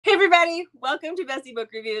Hey everybody, welcome to Bestie Book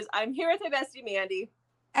Reviews. I'm here with my bestie Mandy.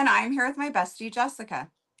 And I'm here with my bestie Jessica.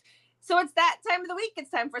 So it's that time of the week.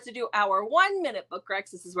 It's time for us to do our 1-minute book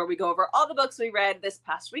recs. This is where we go over all the books we read this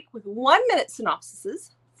past week with 1-minute synopsises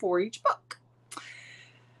for each book.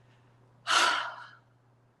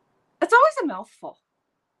 It's always a mouthful.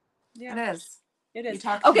 Yeah. It is. It is. You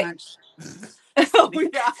talk too much. Oh,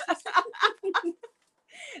 yeah.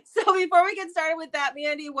 So before we get started with that,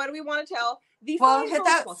 Mandy, what do we want to tell the hit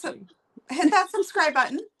that subscribe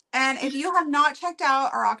button. And if you have not checked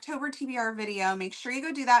out our October TBR video, make sure you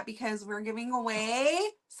go do that because we're giving away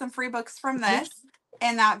some free books from this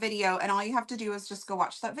in that video. And all you have to do is just go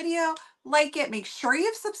watch that video, like it, make sure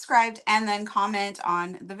you've subscribed, and then comment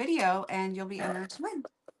on the video and you'll be entered to win.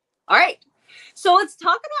 All right. So let's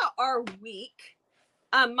talk about our week.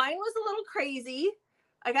 Mine was a little crazy.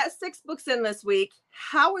 I got 6 books in this week.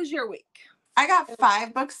 How was your week? I got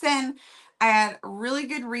 5 books in. I had a really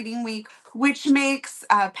good reading week, which makes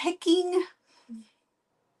picking.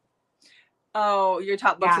 Oh, your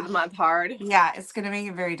top books of the month hard. Yeah, it's going to make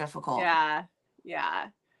it very difficult. Yeah.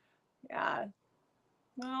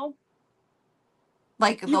 Well,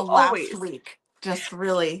 like the last week, just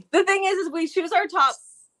really. The thing is we choose our top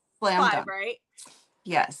 5, right?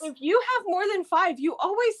 Yes. If you have more than 5, you're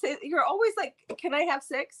always like, can I have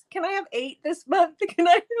 6? Can I have 8 this month? Can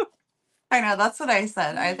I? I know, that's what I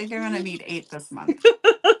said. I think I'm going to need 8 this month.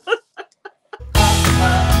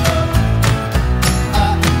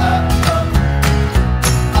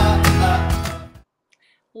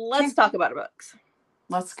 Let's talk about books.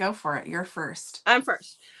 Let's go for it. You're first. I'm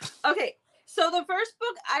first. Okay. So the first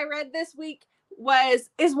book I read this week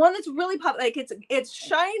is one that's really popular. Like it's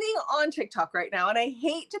shining on TikTok right now. And I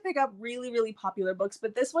hate to pick up really, really popular books,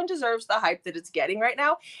 but this one deserves the hype that it's getting right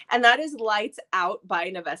now. And that is Lights Out by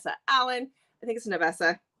Nevessa Allen. I think it's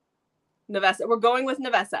Nevessa. We're going with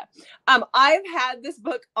Nevessa. I've had this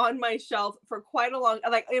book on my shelf for quite a long,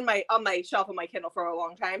 like on my shelf on my Kindle for a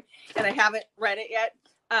long time, and I haven't read it yet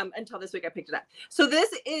until this week I picked it up. So this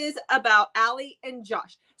is about Allie and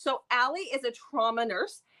Josh. So Allie is a trauma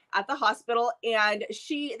nurse at the hospital, and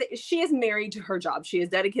she is married to her job. She is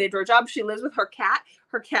dedicated to her job. She lives with her cat.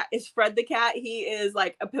 Her cat is Fred the cat. He is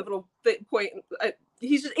like a pivotal point.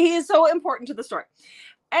 He is so important to the story.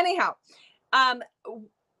 Anyhow, Allie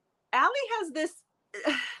has this,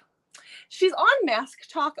 she's on Mask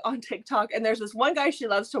Talk on TikTok, and there's this one guy she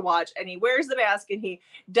loves to watch, and he wears the mask, and he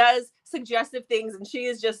does suggestive things, and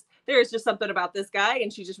there's just something about this guy,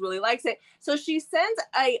 and she just really likes it. So she sends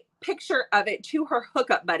a picture of it to her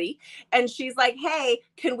hookup buddy, and she's like, hey,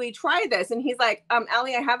 can we try this? And he's like,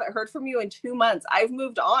 Allie, I haven't heard from you in 2 months. I've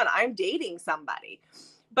moved on. I'm dating somebody.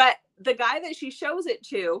 But the guy that she shows it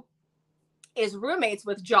to is roommates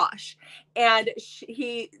with Josh, and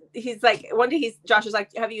he's like, one day Josh is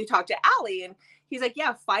like, have you talked to Allie? And he's like,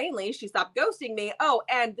 yeah, finally she stopped ghosting me. Oh,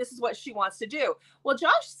 and this is what she wants to do. Well,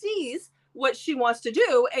 Josh sees what she wants to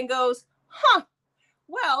do and goes,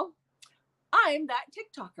 well, I'm that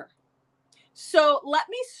TikToker, so let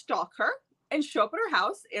me stalk her and show up at her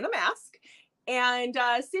house in a mask and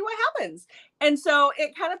see what happens. And so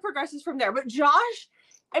it kind of progresses from there. But Josh,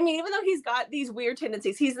 I mean, even though he's got these weird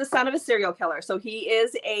tendencies, he's the son of a serial killer. So he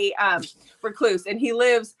is a recluse, and he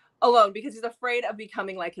lives alone because he's afraid of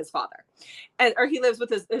becoming like his father. Or he lives with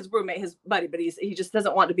his roommate, his buddy, but he just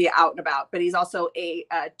doesn't want to be out and about. But he's also a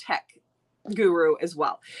tech guru as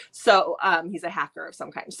well. So he's a hacker of some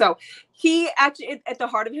kind. So he actually, at the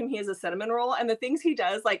heart of him, he is a cinnamon roll. And the things he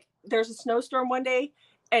does, like there's a snowstorm one day,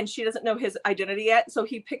 and she doesn't know his identity yet. So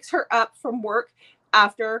he picks her up from work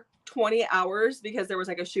after 20 hours because there was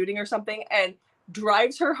like a shooting or something, and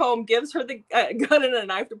drives her home, gives her the gun and a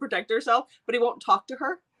knife to protect herself, but he won't talk to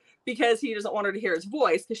her because he doesn't want her to hear his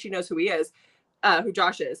voice because she knows who he is, who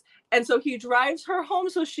Josh is. And so he drives her home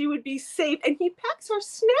so she would be safe, and he packs her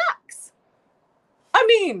snacks. I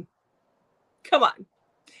mean, come on.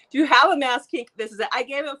 Do you have a mask kink? This is it. I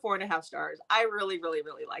gave it 4.5 stars. I really, really,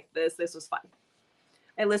 really liked this. This was fun.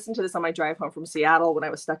 I listened to this on my drive home from Seattle when I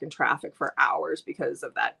was stuck in traffic for hours because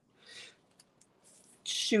of that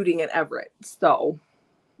shooting in Everett. So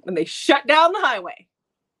when they shut down the highway.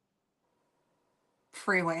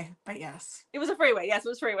 Freeway, but yes. It was a freeway. Yes, it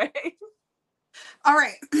was freeway. All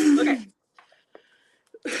right.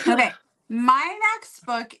 Okay. My next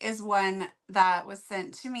book is one that was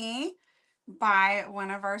sent to me by one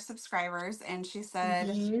of our subscribers, and she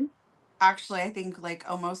said, actually, I think like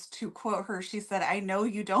almost to quote her, she said, I know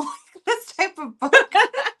you don't like this type of book.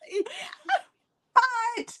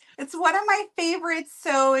 But it's one of my favorites.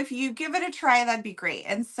 So if you give it a try, that'd be great.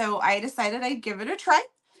 And so I decided I'd give it a try.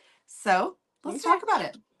 So let's talk about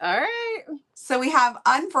it. All right. So we have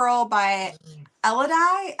Unfurl by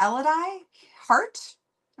Elodie Hart.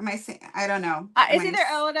 Am I saying? I don't know. It's either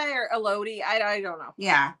Elodie or Elodie. I don't know.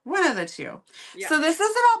 Yeah, one of the two. Yeah. So this is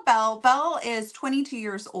about Belle. Belle is 22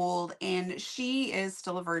 years old and she is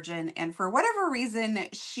still a virgin. And for whatever reason,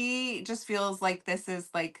 she just feels like this is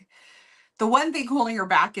like the one thing holding her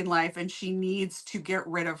back in life, and she needs to get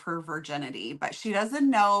rid of her virginity, but she doesn't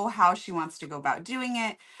know how she wants to go about doing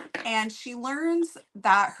it. And she learns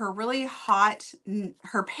that her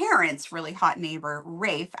parents' really hot neighbor,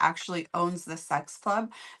 Rafe, actually owns the sex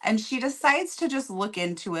club. And she decides to just look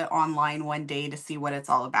into it online one day to see what it's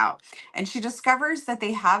all about. And she discovers that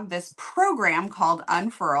they have this program called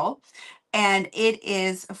Unfurl. And it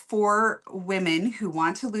is for women who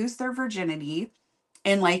want to lose their virginity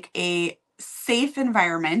in like a safe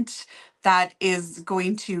environment that is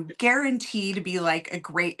going to guarantee to be like a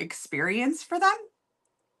great experience for them.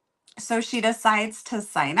 So she decides to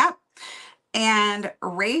sign up. And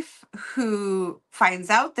Rafe, who finds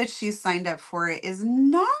out that she's signed up for it, is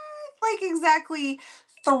not like exactly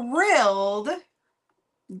thrilled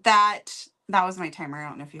that was my timer. I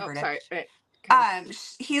don't know if you heard sorry. it. Right.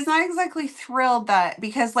 He's not exactly thrilled that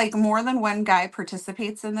because like more than one guy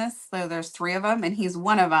participates in this, so there's 3 of them and he's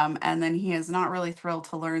one of them, and then he is not really thrilled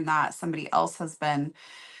to learn that somebody else has been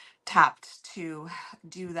tapped to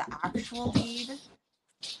do the actual deed.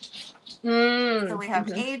 So we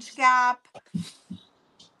have age gap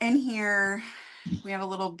in here. We have a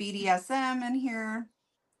little BDSM in here.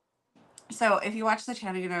 So if you watch the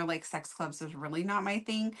channel, you know like sex clubs is really not my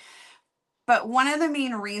thing. But one of the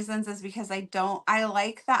main reasons is because I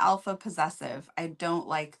like the alpha possessive. I don't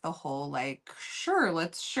like the whole like, sure,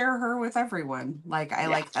 let's share her with everyone. Like I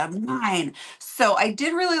like them mine. So I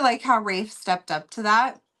did really like how Rafe stepped up to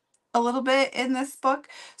that a little bit in this book.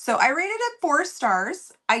 So I rated it 4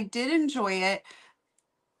 stars. I did enjoy it.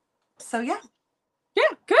 So yeah.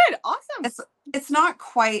 Yeah, good. Awesome. It's not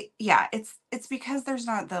quite, yeah, it's because there's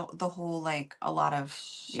not the whole like a lot of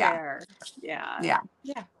share. Yeah.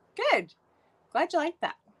 Good. Glad you like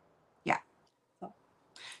that. Yeah.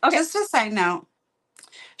 Okay. Just a side note,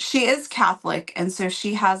 she is Catholic, and so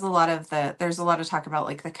she has there's a lot of talk about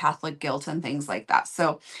like the Catholic guilt and things like that.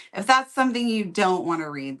 So if that's something you don't want to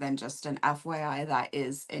read, then just an FYI that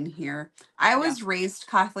is in here. I was raised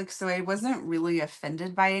Catholic, so I wasn't really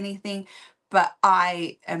offended by anything, but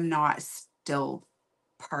I am not still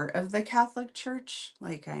part of the Catholic Church.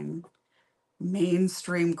 Like I'm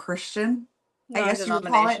mainstream Christian, I guess you would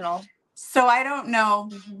call it. So I don't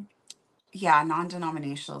know. Yeah,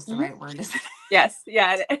 non-denominational is the right word, isn't it? Yes,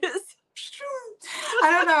 yeah, it is.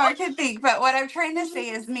 I don't know. I can think, but what I'm trying to say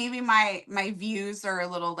is maybe my views are a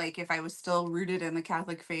little like if I was still rooted in the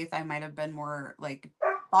Catholic faith, I might have been more like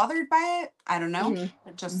bothered by it. I don't know.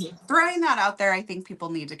 Just throwing that out there. I think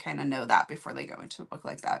people need to kind of know that before they go into a book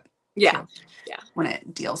like that. Yeah, too, when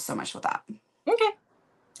it deals so much with that. Okay.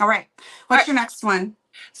 All right. What's your next one?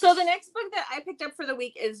 So the next book that I picked up for the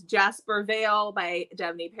week is Jasper Vale by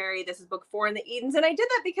Devaney Perry. This is book 4 in the Edens. And I did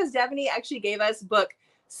that because Devaney actually gave us book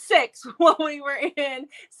 6 while we were in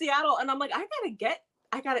Seattle. And I'm like, I want to get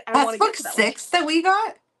book to that 6 that we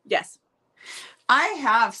got? Yes. I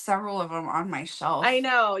have several of them on my shelf. I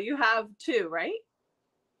know. You have 2, right?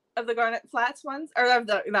 Of the Garnet Flats ones? Or of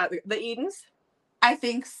the Edens? I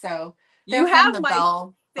think so. You have the my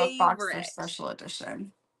Bell favorite Boxer Special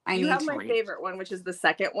Edition. You have my favorite one, which is the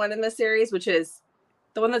second one in the series, which is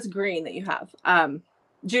the one that's green that you have.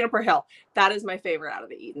 Juniper Hill. That is my favorite out of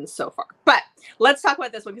the Edens so far. But let's talk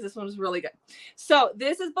about this one because this one was really good. So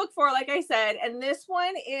this is book 4, like I said, and this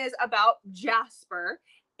one is about Jasper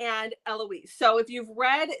and Eloise. So if you've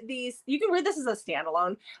read these, you can read this as a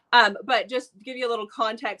standalone, but just to give you a little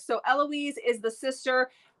context. So Eloise is the sister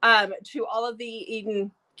to all of the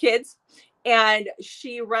Eden kids, and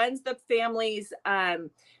she runs the family's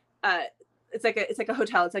it's like a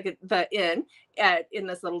hotel. It's like the inn in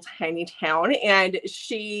this little tiny town, and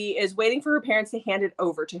she is waiting for her parents to hand it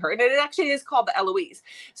over to her. And it actually is called the Eloise.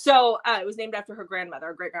 So it was named after her grandmother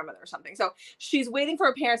or great grandmother or something. So she's waiting for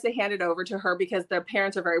her parents to hand it over to her because their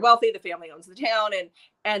parents are very wealthy. The family owns the town,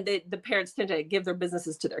 and the parents tend to give their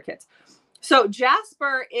businesses to their kids. So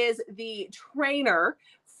Jasper is the trainer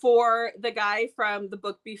for the guy from the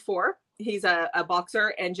book before. He's a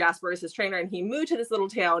boxer, and Jasper is his trainer, and he moved to this little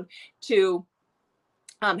town to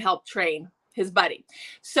help train his buddy.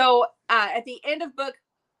 So at the end of book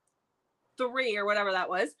 3 or whatever that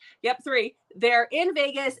was, 3, they're in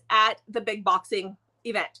Vegas at the big boxing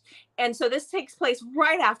event. And so this takes place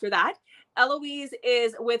right after that. Eloise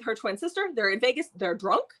is with her twin sister. They're in Vegas. They're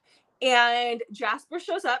drunk. And Jasper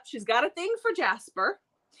shows up. She's got a thing for Jasper.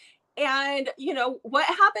 And you know what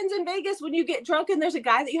happens in Vegas when you get drunk and there's a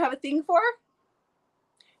guy that you have a thing for?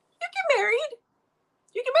 You get married.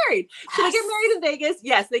 You get married. Yes. So they get married in Vegas.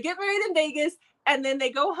 Yes, they get married in Vegas, and then they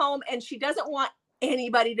go home, and she doesn't want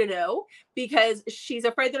anybody to know because she's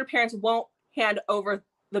afraid that her parents won't hand over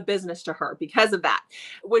the business to her because of that,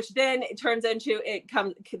 which then it turns into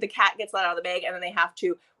the cat gets let out of the bag, and then they have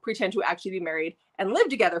to pretend to actually be married and live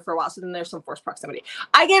together for a while. So then there's some forced proximity.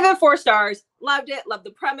 I gave it 4 stars. Loved it. Loved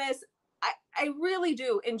the premise. I really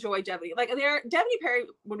do enjoy Devaney. Like Devaney Perry,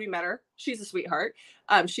 when we met her, she's a sweetheart.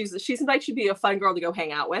 She seems like she'd be a fun girl to go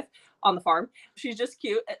hang out with on the farm. She's just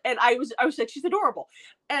cute, and I was like, she's adorable,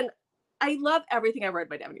 and I love everything I've read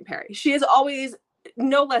by Devaney Perry. She is always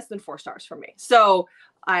no less than 4 stars for me. So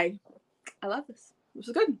I love this. This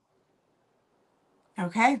is good.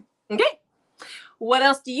 Okay. What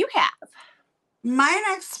else do you have? My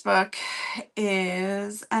next book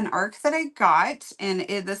is an ARC that I got, and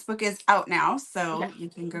this book is out now, so you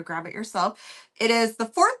can go grab it yourself. It is the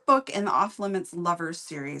 4th book in the Off Limits Lovers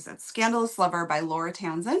series. It's Scandalous Lover by Laura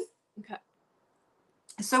Townsend. Okay.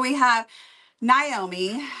 So we have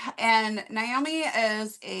Naomi, and Naomi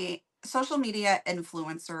is a social media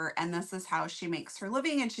influencer, and this is how she makes her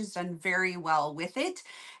living, and she's done very well with it.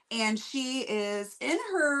 And she is in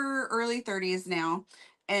her early 30s now,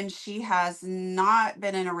 and she has not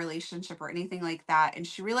been in a relationship or anything like that. And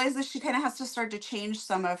she realizes she kind of has to start to change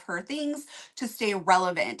some of her things to stay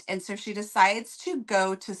relevant. And so she decides to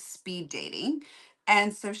go to speed dating.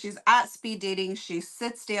 And so she's at speed dating. She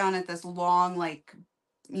sits down at this long, like,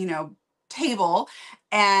 table,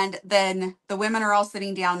 and then the women are all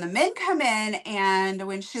sitting down. The men come in, and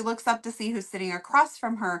when she looks up to see who's sitting across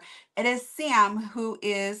from her, it is Sam, who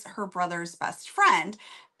is her brother's best friend.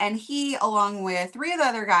 And he, along with 3 of the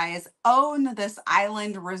other guys, own this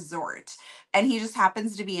island resort. And he just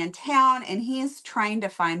happens to be in town, and he's trying to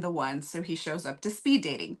find the one. So he shows up to speed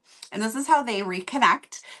dating. And this is how they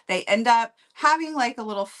reconnect. They end up having like a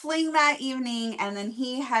little fling that evening, and then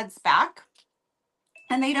he heads back.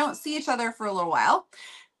 And they don't see each other for a little while.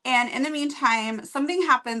 And in the meantime, something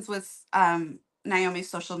happens with Naomi's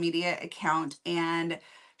social media account, and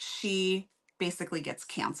she basically gets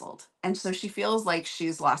canceled. And so she feels like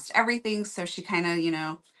she's lost everything. So she kind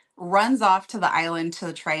of, runs off to the island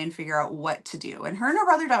to try and figure out what to do. And her and her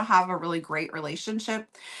brother don't have a really great relationship,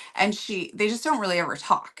 and they just don't really ever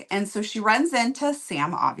talk. And so she runs into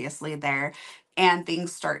Sam, obviously, there, and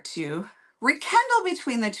things start to rekindle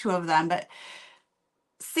between the two of them. But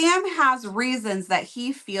Sam has reasons that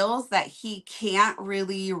he feels that he can't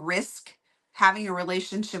really risk having a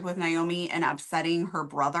relationship with Naomi and upsetting her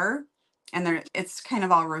brother. And it's kind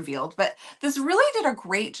of all revealed. But this really did a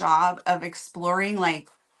great job of exploring like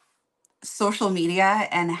social media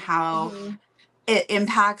and how it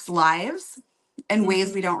impacts lives in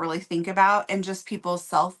ways we don't really think about, and just people's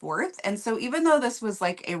self-worth. And so even though this was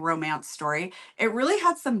like a romance story, it really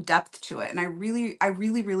had some depth to it. And I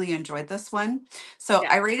really enjoyed this one. So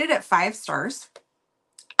I rated it 5 stars.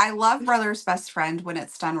 I love Brother's Best Friend when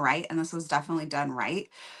it's done right, and this was definitely done right.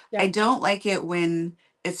 I don't like it when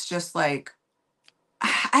it's just like,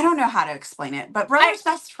 I don't know how to explain it, but Brother's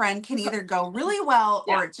Best Friend can either go really well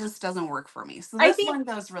or it just doesn't work for me. So this one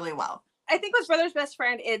goes really well. I think with Brother's Best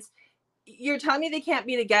Friend, you're telling me they can't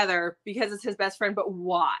be together because it's his best friend, but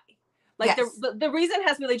why? Like the reason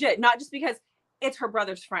has to be legit, not just because it's her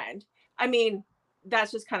brother's friend. I mean,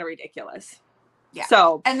 that's just kind of ridiculous. Yeah.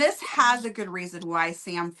 So, and this has a good reason why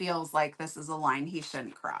Sam feels like this is a line he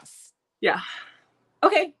shouldn't cross. Yeah.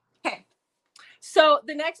 Okay. So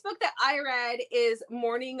the next book that I read is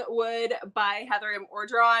Morning Wood by Heather M.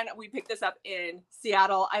 Orgeron. We picked this up in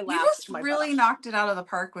Seattle. I laughed. You just really knocked it out of the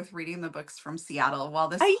park with reading the books from Seattle. While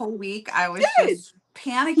this whole week I was just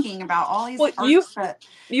panicking about all these arcs that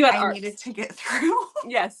I needed to get through.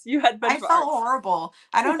 Yes, you had. I felt horrible.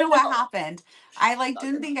 I don't know what happened. I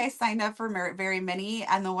didn't think I signed up for very many,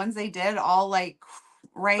 and the ones they did all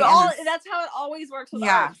that's how it always works with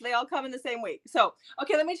arcs. They all come in the same week. So,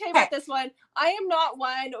 okay, let me tell you about this one. I am not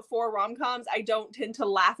one for rom-coms. I don't tend to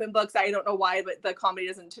laugh in books. I don't know why, but the comedy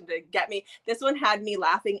doesn't tend to get me. This one had me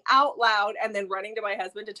laughing out loud and then running to my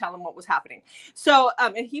husband to tell him what was happening. So,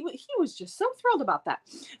 and he was just so thrilled about that.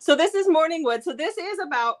 So this is Morning Wood. So this is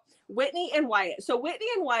about Whitney and Wyatt. So Whitney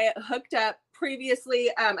and Wyatt hooked up previously.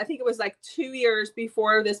 I think it was like 2 years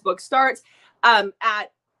before this book starts,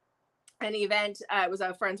 at an event. It was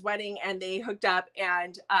a friend's wedding, and they hooked up,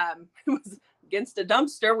 and it was against a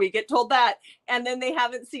dumpster. We get told that. And then they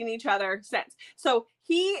haven't seen each other since. So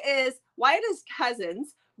Wyatt is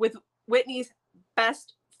cousins with Whitney's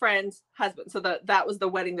best friend's husband. So that was the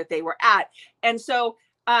wedding that they were at. And so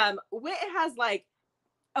Whit has like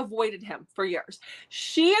avoided him for years.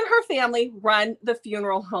 She and her family run the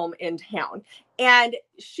funeral home in town, and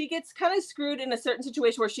she gets kind of screwed in a certain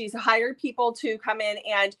situation where she's hired people to come in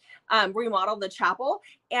and remodel the chapel,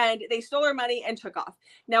 and they stole her money and took off.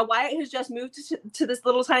 Now Wyatt has just moved to this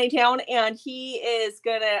little tiny town, and he is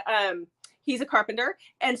gonna he's a carpenter,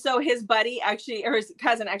 and so his buddy actually, or his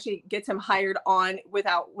cousin actually, gets him hired on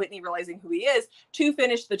without Whitney realizing who he is, to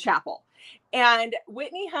finish the chapel. And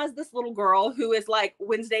Whitney has this little girl who is like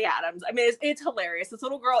Wednesday Addams. I mean, it's hilarious. This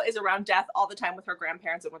little girl is around death all the time with her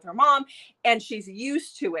grandparents and with her mom, and she's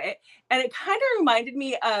used to it. And it kind of reminded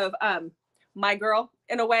me of My Girl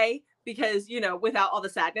in a way, because, you know, without all the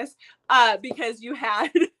sadness, because you had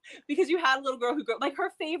a little girl who like,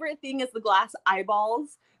 her favorite thing is the glass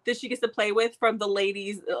eyeballs that she gets to play with from the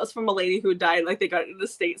ladies. It was from a lady who died, like they got it in the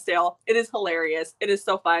estate sale. It is hilarious. It is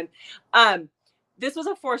so fun. This was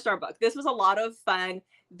a 4-star book. This was a lot of fun.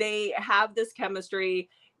 They have this chemistry.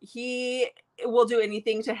 He will do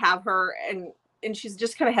anything to have her, and she's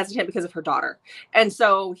just kind of hesitant because of her daughter. And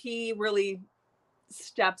so he really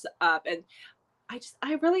steps up, and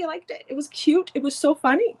I really liked it. It was cute. It was so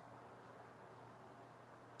funny.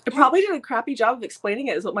 I probably did a crappy job of explaining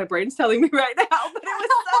it, is what my brain's telling me right now, but it was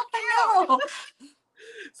so cute.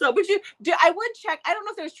 So, but I would check. I don't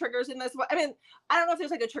know if there's triggers in this one. I mean, I don't know if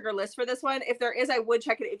there's like a trigger list for this one. If there is, I would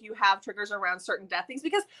check it if you have triggers around certain death things,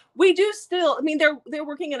 because we do still, I mean, they're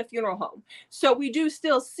working in a funeral home. So we do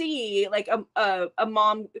still see like a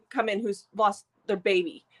mom come in who's lost their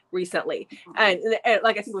baby recently. And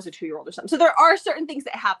like, I think it was a 2-year-old or something. So there are certain things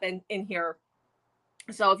that happen in here.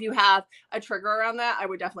 So if you have a trigger around that, I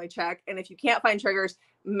would definitely check. And if you can't find triggers,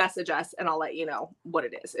 message us and I'll let you know what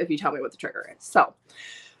it is if you tell me what the trigger is. So,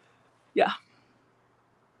 yeah.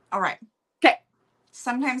 All right. Okay.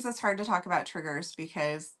 Sometimes it's hard to talk about triggers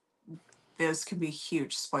because those can be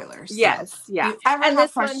huge spoilers. Yes. So Yeah. if you ever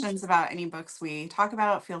have questions about any books we talk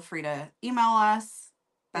about, feel free to email us,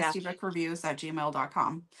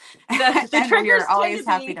 bestiebookreviews@gmail.com. The and triggers we're always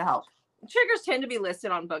happy to help. Triggers tend to be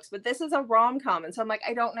listed on books, but this is a rom-com. And so I'm like,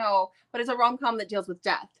 I don't know, but it's a rom-com that deals with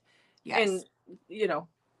death. Yes. And, you know.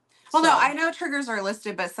 Well, no, I know triggers are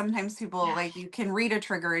listed, but sometimes people like, you can read a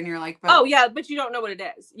trigger and you're like, but oh yeah, but you don't know what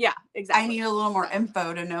it is. Yeah, exactly. I need a little more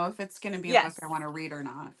info to know if it's going to be a book I want to read or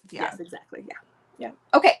not. Yeah. Yes, exactly. Yeah. Yeah.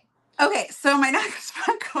 Okay. So my next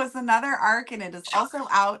book was another arc, and it is also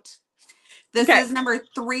out. This is number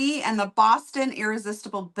 3 in the Boston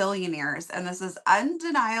Irresistible Billionaires, and this is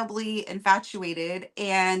Undeniably Infatuated.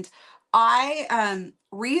 And I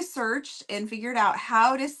researched and figured out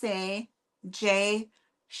how to say Jay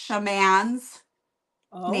Shaman's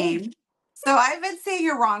name. So I've been saying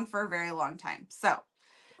it wrong for a very long time. So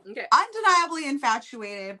Undeniably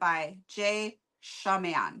Infatuated by Jay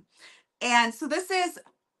Shaman. And so this is,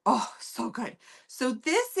 oh, so good. So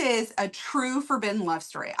this is a true forbidden love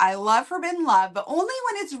story. I love forbidden love, but only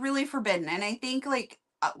when it's really forbidden. And I think like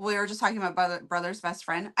we were just talking about Brother's Best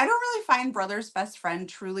Friend. I don't really find Brother's Best Friend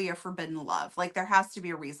truly a forbidden love. Like there has to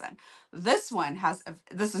be a reason. This one has,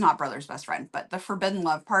 this is not Brother's Best Friend, but the forbidden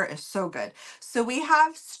love part is so good. So we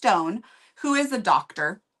have Stone, who is a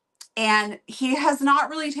doctor. And he has not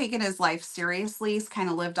really taken his life seriously. He's kind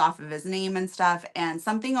of lived off of his name and stuff. And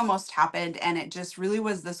something almost happened. And it just really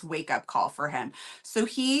was this wake up call for him. So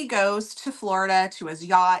he goes to Florida to his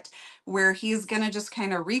yacht where he's going to just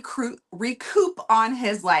kind of recoup on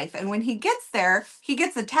his life. And when he gets there, he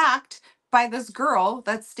gets attacked by this girl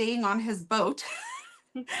that's staying on his boat.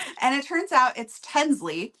 And it turns out it's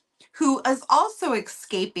Tinsley, who is also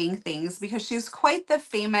escaping things because she's quite the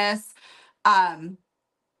famous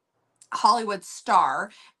Hollywood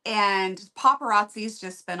star, and paparazzi's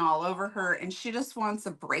just been all over her, and she just wants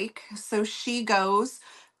a break. So she goes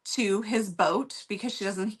to his boat because she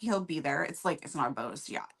doesn't think he'll be there. It's like, it's not a boat, it's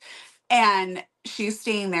a yacht. And she's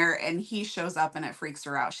staying there, and he shows up, and it freaks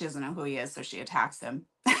her out. She doesn't know who he is, so she attacks him.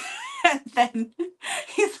 And then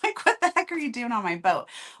he's like, what the heck are you doing on my boat?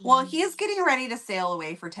 Well, he's getting ready to sail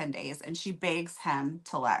away for 10 days, and she begs him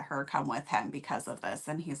to let her come with him because of this.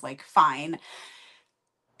 And he's like, fine.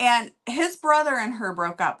 And his brother and her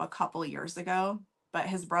broke up a couple years ago, but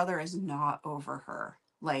his brother is not over her,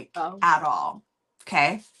 like at all.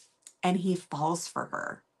 Okay. And he falls for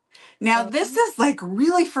her. Now, this is like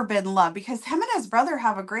really forbidden love because him and his brother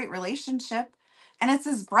have a great relationship, and it's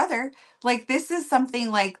his brother. Like, this is something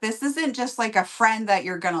like, this isn't just like a friend that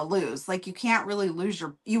you're going to lose. Like, you can't really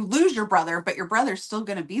you lose your brother, but your brother's still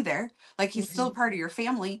going to be there. Like, he's still part of your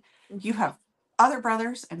family. You have other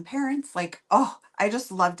brothers and parents. Like, oh, I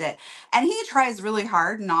just loved it. And he tries really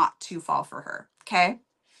hard not to fall for her. Okay.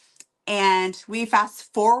 And we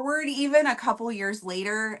fast forward even a couple years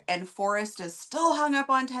later, and Forrest is still hung up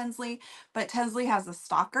on Tinsley, but Tinsley has a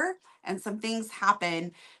stalker, and some things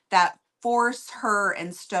happen that force her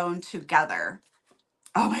and Stone together.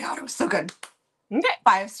 Oh my God, it was so good. Okay.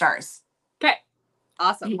 5 stars. Okay.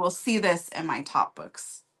 Awesome. You will see this in my top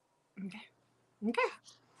books. Okay. Okay.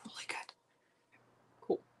 Really good.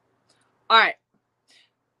 Cool. All right.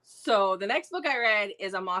 So the next book I read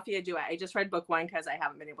is a Mafia duet. I just read book 1 because I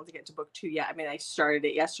haven't been able to get to book 2 yet. I mean, I started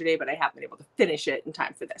it yesterday, but I haven't been able to finish it in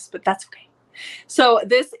time for this, but that's okay. So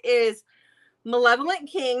this is Malevolent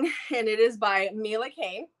King, and it is by Mila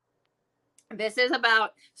Kane. This is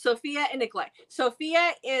about Sophia and Nikolai.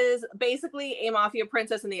 Sophia is basically a mafia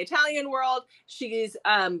princess in the Italian world. She's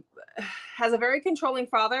has a very controlling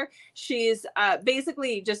father. She's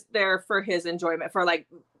basically just there for his enjoyment, for like,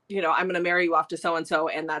 you know, I'm going to marry you off to so-and-so,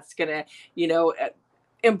 and that's going to, you know,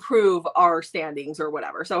 improve our standings or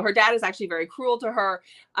whatever. So her dad is actually very cruel to her.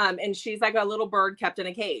 And she's like a little bird kept in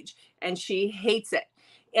a cage, and she hates it.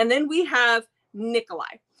 And then we have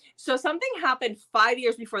Nikolai. So something happened 5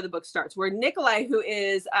 years before the book starts, where Nikolai, who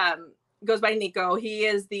is goes by Nico,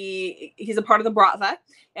 he's a part of the Bratva,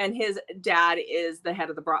 and his dad is the head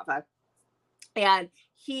of the Bratva. And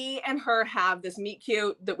he and her have this meet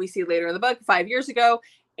cute that we see later in the book 5 years ago.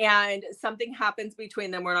 And something happens between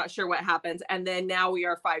them. We're not sure what happens. And then now we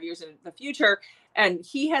are 5 years in the future, and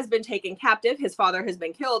he has been taken captive. His father has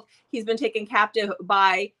been killed. He's been taken captive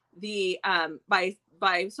by the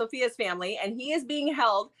by Sophia's family, and he is being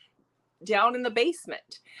held down in the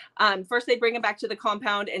basement. First, they bring him back to the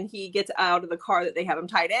compound, and he gets out of the car that they have him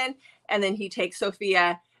tied in, and then he takes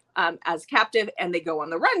Sophia as captive, and they go on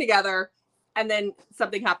the run together. And then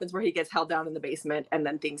something happens where he gets held down in the basement, and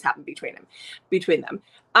then things happen between them.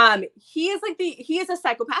 He is a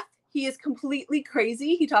psychopath. He is completely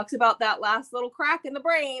crazy. He talks about that last little crack in the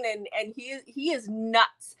brain, and he is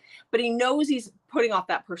nuts, but he knows he's putting off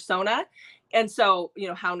that persona. And so, you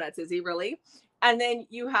know, how nuts is he really? And then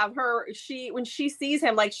you have her, when she sees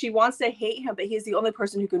him, like, she wants to hate him, but he's the only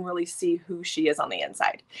person who can really see who she is on the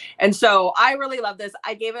inside. And so I really love this.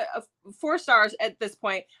 I gave it 4 stars at this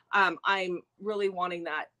point. I'm really wanting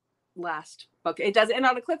that last book. It does end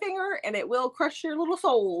on a cliffhanger, and it will crush your little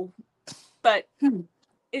soul, but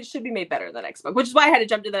it should be made better in the next book, which is why I had to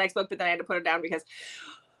jump to the next book, but then I had to put it down because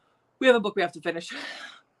we have a book we have to finish.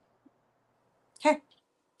 Okay.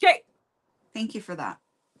 Okay. Thank you for that.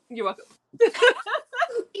 You're welcome.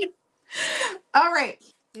 All right.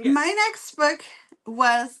 Okay. My next book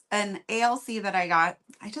was an ALC that I got.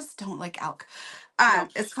 I just don't like ALC. No.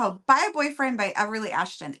 It's called Buy a Boyfriend by Everly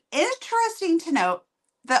Ashton. Interesting to note,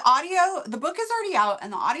 the book is already out,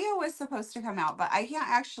 and the audio was supposed to come out, but I can't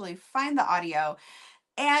actually find the audio.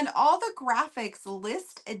 And all the graphics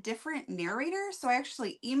list a different narrator. So I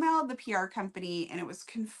actually emailed the PR company, and it was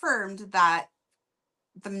confirmed that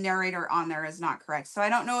the narrator on there is not correct. So I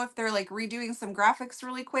don't know if they're like redoing some graphics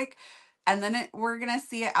really quick, and then we're going to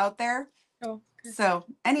see it out there. Oh, okay. So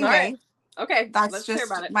anyway, right. Okay, that's let's just hear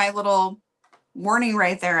about it. My little warning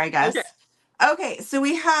right there, I guess. Okay, so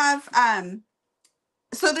we have,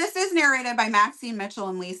 so this is narrated by Maxine Mitchell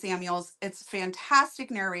and Lee Samuels. It's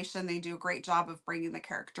fantastic narration. They do a great job of bringing the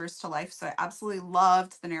characters to life. So I absolutely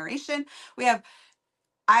loved the narration. We have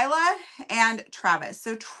Isla and Travis.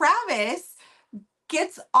 So Travis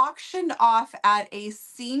gets auctioned off at a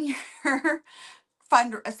senior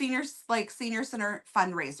senior center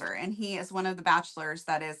fundraiser, and he is one of the bachelors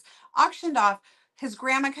that is auctioned off. His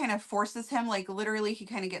grandma kind of forces him, like literally he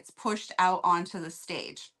kind of gets pushed out onto the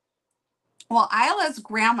stage. Well, Isla's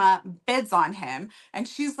grandma bids on him, and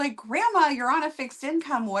she's like, "Grandma, you're on a fixed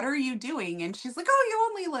income. What are you doing?" And she's like, "Oh, you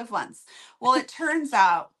only live once." Well, it turns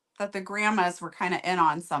out that the grandmas were kind of in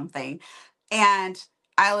on something, and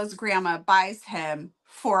Isla's grandma buys him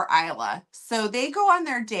for Isla. So they go on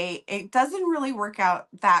their date. It doesn't really work out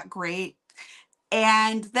that great.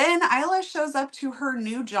 And then Isla shows up to her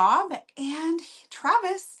new job, and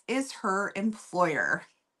Travis is her employer.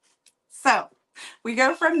 So we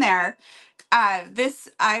go from there. I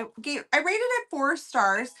rated it 4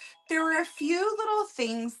 stars. There were a few little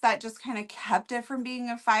things that just kind of kept it from being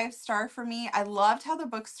a 5-star for me. I loved how the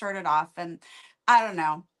book started off, and I don't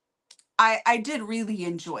know. I did really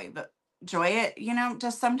enjoy it. You know,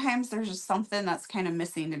 just sometimes there's just something that's kind of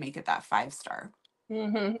missing to make it that 5-star.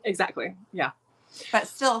 Exactly. Yeah. But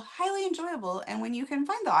still highly enjoyable. And when you can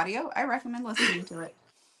find the audio, I recommend listening to it.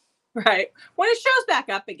 Right. When it shows back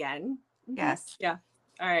up again. Yes. Yeah.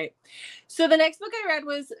 All right. So the next book I read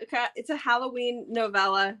it's a Halloween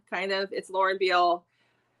novella, kind of. It's Lauren Beale.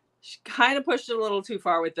 She kind of pushed it a little too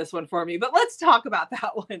far with this one for me, but let's talk about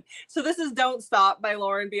that one. So this is Don't Stop by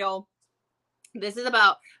Lauren Beale. This is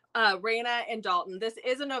about Raina and Dalton. This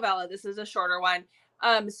is a novella. This is a shorter one.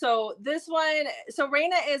 So this one, so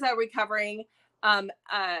Raina is a recovering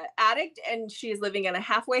addict, and she is living in a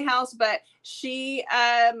halfway house, but she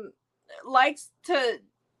likes to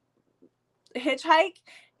hitchhike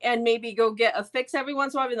and maybe go get a fix every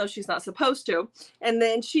once in a while, even though she's not supposed to. And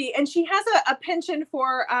then she has a penchant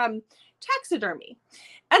for taxidermy.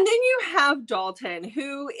 And then you have Dalton,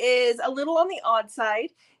 who is a little on the odd side.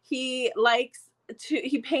 He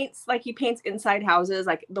paints inside houses,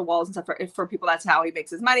 like the walls and stuff for people. That's how he makes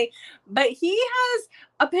his money. But he has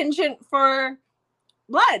a penchant for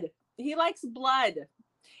blood. He likes blood.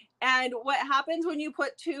 And what happens when you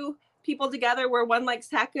put two people together where one likes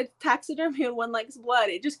taxidermy and one likes blood?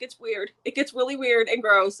 It just gets weird. It gets really weird and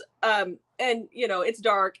gross. And it's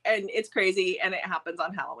dark and it's crazy, and it happens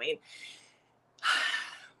on Halloween.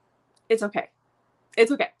 It's okay.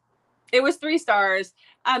 It's okay. It was 3 stars.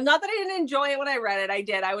 Not that I didn't enjoy it when I read it. I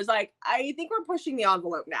did. I was like, I think we're pushing the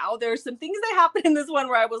envelope now. There's some things that happened in this one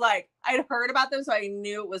where I was like, I'd heard about them, so I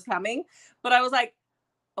knew it was coming. But I was like,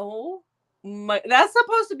 oh my, that's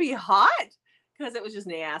supposed to be hot? Because it was just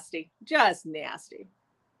nasty. Just nasty.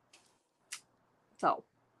 So,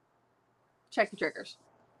 check the triggers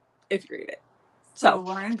if you read it. So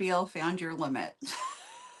Lauren Beale found your limit.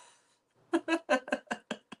 Good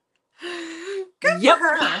for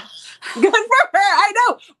her. Good for her. I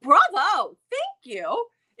know. Bravo. Thank you.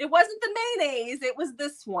 It wasn't the mayonnaise. It was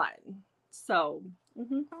this one. So.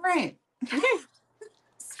 All right. Okay.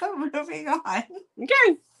 So moving on.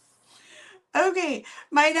 Okay. Okay.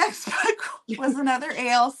 My next book was another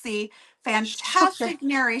ALC. Fantastic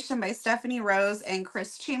narration by Stephanie Rose and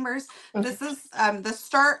Chris Chambers. Okay. This is the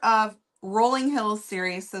start of Rolling Hills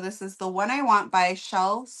series. So this is The One I Want by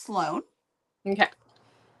Shel Sloan. Okay.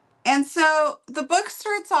 And so the book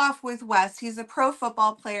starts off with Wes. He's a pro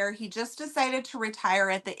football player. He just decided to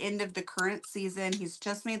retire at the end of the current season. He's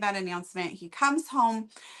just made that announcement. He comes home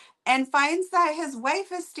and finds that his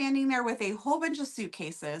wife is standing there with a whole bunch of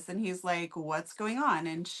suitcases. And he's like, what's going on?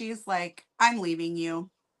 And she's like, I'm leaving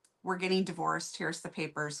you. We're getting divorced. Here's the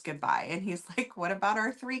papers. Goodbye. And he's like, what about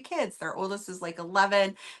our 3 kids? Their oldest is like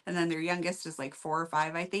 11. And then their youngest is like 4 or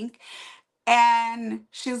 5, I think. And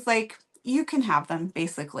she's like, you can have them,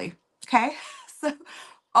 basically. Okay. So,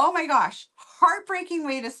 oh my gosh, heartbreaking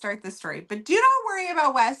way to start the story. But do not worry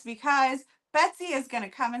about Wes, because Betsy is going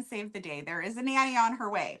to come and save the day. There is a nanny on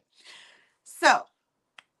her way. So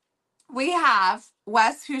we have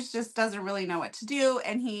Wes, who just doesn't really know what to do.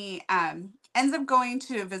 And he ends up going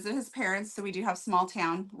to visit his parents. So we do have small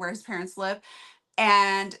town where his parents live.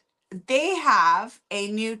 And they have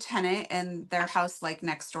a new tenant in their house, like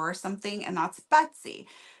next door or something, and that's Betsy.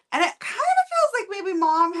 And it kind of feels like maybe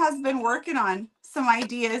mom has been working on some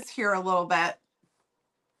ideas here a little bit.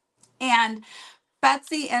 And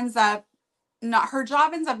Betsy her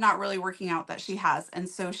job ends up not really working out that she has. And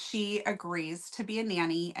so she agrees to be a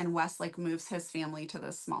nanny, and Wes like moves his family to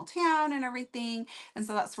this small town and everything. And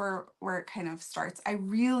so that's where it kind of starts. I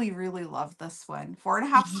really, really love this one.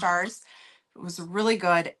 4.5 stars. It was really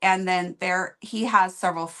good. And then he has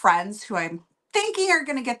several friends who I'm thinking are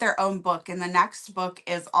going to get their own book. And the next book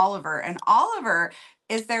is Oliver. And Oliver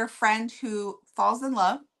is their friend who falls in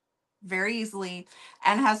love very easily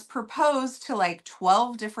and has proposed to like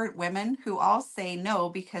 12 different women who all say no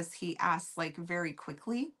because he asks like very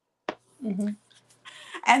quickly. Mm-hmm.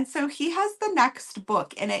 And so he has the next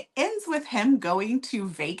book, and it ends with him going to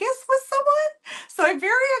Vegas with someone. So I'm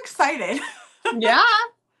very excited. Yeah.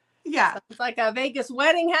 Yeah. Sounds like a Vegas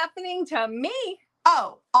wedding happening to me.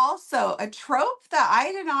 Oh, also a trope that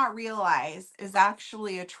I did not realize is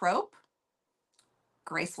actually a trope.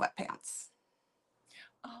 Gray sweatpants.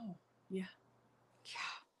 Oh, yeah.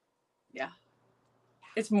 Yeah.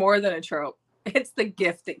 It's more than a trope. It's the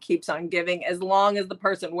gift that keeps on giving as long as the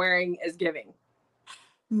person wearing is giving.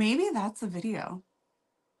 Maybe that's a video.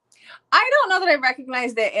 I don't know that I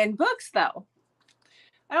recognized it in books, though.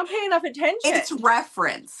 I don't pay enough attention. It's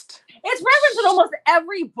referenced. It's referenced in almost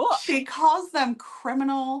every book. She calls them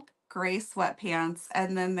criminal gray sweatpants.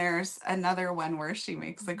 And then there's another one where she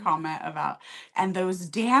makes a comment about, and those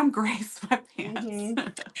damn gray sweatpants. Mm-hmm.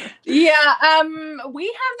 Yeah, we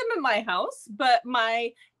have them in my house, but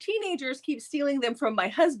my teenagers keep stealing them from my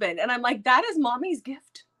husband. And I'm like, that is mommy's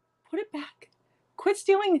gift. Put it back. Quit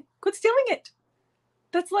stealing it.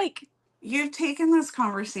 That's like. You've taken this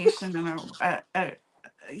conversation in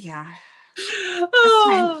yeah. It's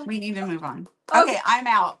time. We need to move on. Okay, I'm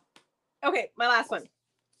out. Okay, my last one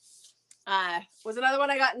was another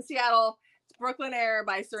one I got in Seattle. It's Brooklyn Air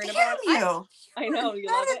by Serena Damn Bowen. you. I know you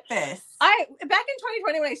Good love at it. this. Back in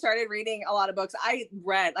 2020 when I started reading a lot of books, I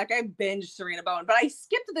binged Serena Bowen, but I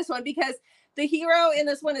skipped this one because the hero in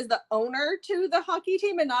this one is the owner to the hockey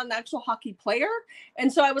team and not an actual hockey player.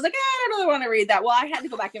 And so I was like, I don't really want to read that. Well, I had to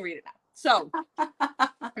go back and read it now. So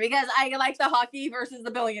because I like the hockey versus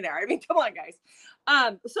the billionaire. I mean, come on, guys.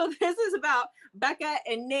 So this is about Becca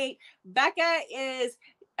and Nate. Becca is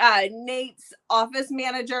Nate's office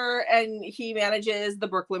manager, and he manages the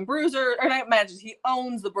Brooklyn Bruiser, or not manages, he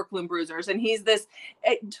owns the Brooklyn Bruisers, and he's this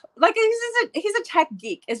he's a tech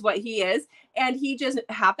geek is what he is, and he just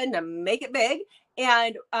happened to make it big.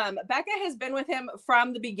 And Becca has been with him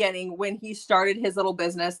from the beginning when he started his little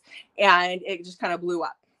business, and it just kind of blew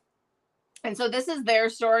up. And so this is their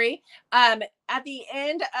story. At the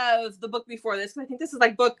end of the book before this, I think this is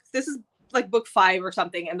like book 5 or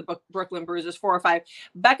something in the book Brooklyn Bruisers 4 or 5.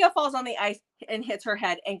 Becca falls on the ice and hits her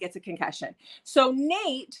head and gets a concussion. So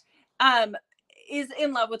Nate is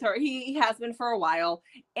in love with her. He has been for a while.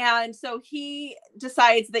 And so he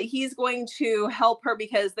decides that he's going to help her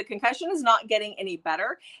because the concussion is not getting any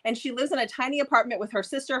better. And she lives in a tiny apartment with her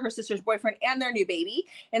sister's boyfriend, and their new baby.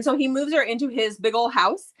 And so he moves her into his big old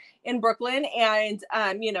house in Brooklyn. And,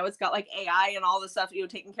 it's got like AI and all the stuff,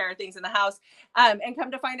 taking care of things in the house. And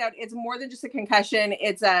come to find out it's more than just a concussion.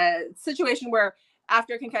 It's a situation where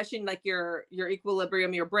after a concussion, like your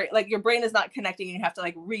equilibrium, your brain is not connecting, and you have to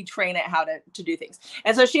like retrain it how to do things.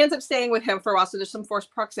 And so she ends up staying with him for a while. So there's some forced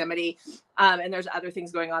proximity, and there's other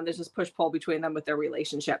things going on. There's this push-pull between them with their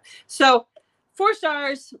relationship. So 4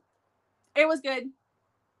 stars. It was good.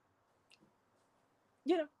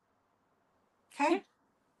 Okay.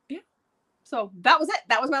 Yeah. So that was it.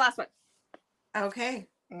 That was my last one. Okay.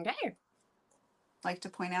 Okay. Like to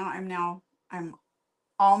point out,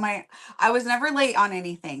 I was never late on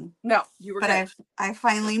anything. No, you were. But I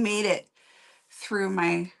finally made it through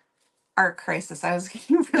my ARC crisis. I was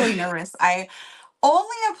getting really nervous. I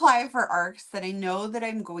only apply for ARCs that I know that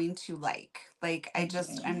I'm going to like. Like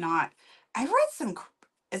I'm not. I've read some.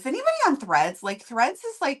 Is anybody on Threads? Like Threads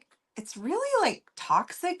is like, it's really like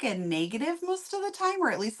toxic and negative most of the time, or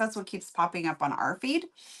at least that's what keeps popping up on our feed.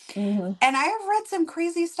 Mm-hmm. And I have read some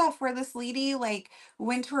crazy stuff where this lady like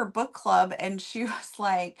went to her book club and she was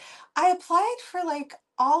like, I applied for like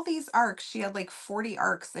all these ARCs. She had like 40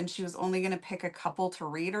 ARCs and she was only going to pick a couple to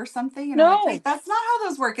read or something. And I'm like, that's not how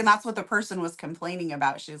those work. And that's what the person was complaining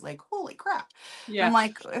about. She was like, holy crap. Yeah. I'm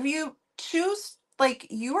like, if you choose, like,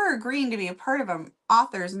 you are agreeing to be a part of an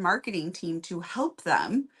author's marketing team to help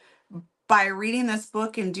them by reading this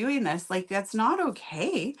book and doing this, like, that's not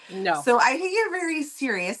okay. No. So I take it very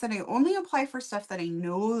serious, and I only apply for stuff that I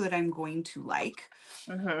know that I'm going to like.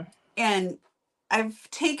 Mm-hmm. And I've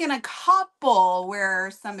taken a couple where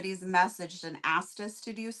somebody's messaged and asked us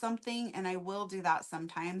to do something, and I will do that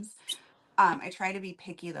sometimes. I try to be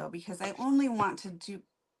picky though, because I only want to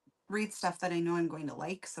read stuff that I know I'm going to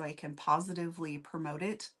like, so I can positively promote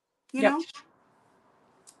it, you know?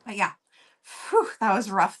 But yeah. Whew, that was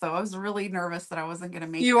rough though. I was really nervous that I wasn't going to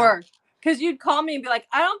make it. You were. Because you'd call me and be like,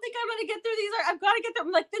 I don't think I'm going to get through these. I've got to get them.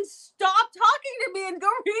 I'm like, then stop talking to me and go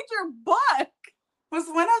read your book. It was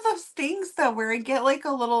one of those things though where I get like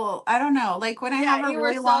a little, I don't know, like when I have a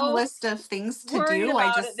really long list of things to do,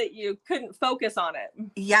 I just that you couldn't focus on it.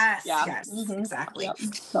 Yes, exactly. Yep.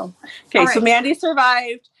 So okay, so Mandy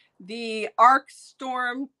survived the ARC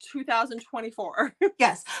Storm 2024.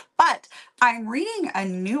 Yes, but I'm reading a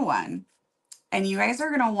new one. And you guys are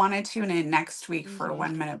going to want to tune in next week for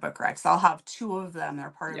 1 Minute Bookrecs. I'll have 2 of them. They're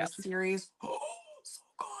part of a series. Oh, so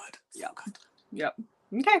good. So good. Yep.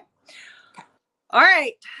 Okay. All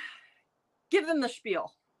right. Give them the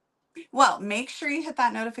spiel. Well, make sure you hit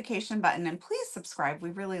that notification button and please subscribe.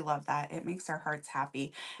 We really love that. It makes our hearts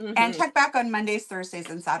happy. Mm-hmm. And check back on Mondays, Thursdays,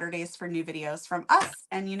 and Saturdays for new videos from us.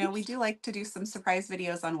 And, we do like to do some surprise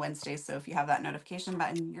videos on Wednesdays. So if you have that notification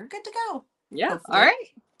button, you're good to go. Yeah. Hopefully. All right.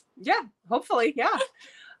 Yeah. Hopefully. Yeah.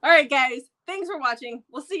 All right, guys. Thanks for watching.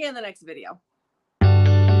 We'll see you in the next video.